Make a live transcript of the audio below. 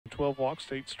12 walks,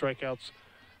 8 strikeouts.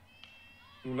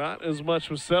 Not as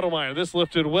much with Settlemeyer. This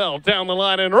lifted well down the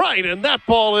line and right, and that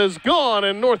ball is gone.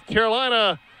 And North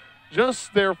Carolina,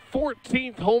 just their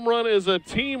 14th home run as a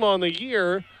team on the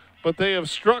year, but they have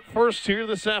struck first here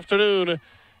this afternoon.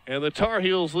 And the Tar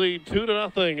Heels lead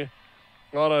 2-0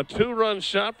 on a 2-run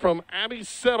shot from Abby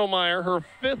Settlemeyer, her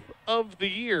 5th of the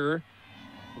year.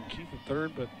 And Keith at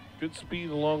third, but good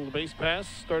speed along the base pass,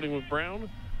 starting with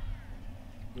Brown.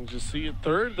 And just see at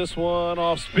third, this one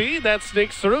off speed. That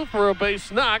sneaks through for a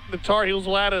base knock. The Tar Heels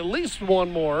will add at least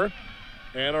one more.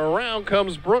 And around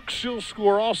comes Brooks. She'll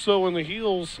score also, and the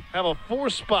Heels have a 4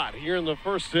 spot here in the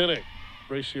first inning.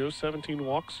 Ratio 17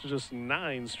 walks to just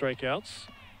 9 strikeouts.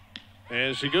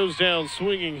 And she goes down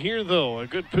swinging here, though. A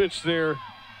good pitch there.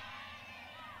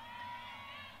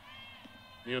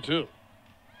 2.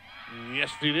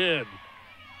 Yes, he did.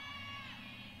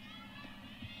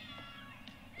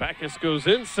 Backus goes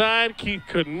inside. Keith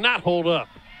could not hold up.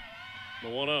 The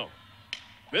 1-0.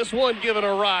 This one given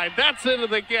a ride. That's into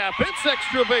the gap. It's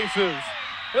extra bases.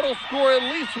 It'll score at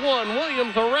least one.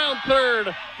 Williams around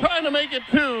third, trying to make it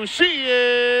 2. She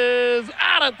is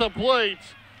out at the plate.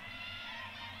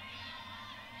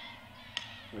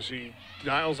 She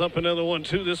dials up another one,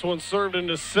 too. This one served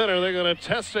into center. They're going to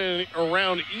test it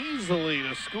around easily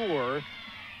to score.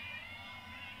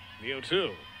 The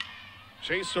 0-2.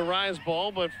 Chase a rise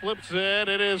ball, but flips it.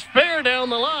 It is fair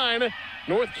down the line.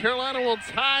 North Carolina will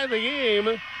tie the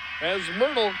game as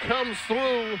Myrtle comes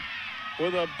through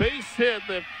with a base hit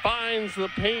that finds the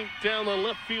paint down the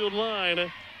left field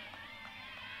line.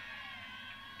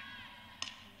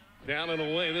 Down and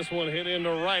away. This one hit into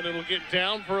right. It'll get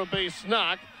down for a base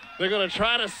knock. They're going to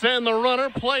try to send the runner.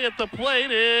 Play at the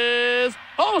plate is...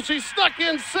 Oh, she snuck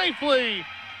in safely.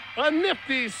 A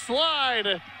nifty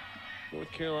slide.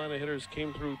 North Carolina hitters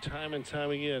came through time and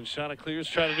time again. Shot of clears,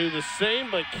 try to do the same,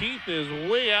 but Keith is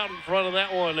way out in front of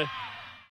that one.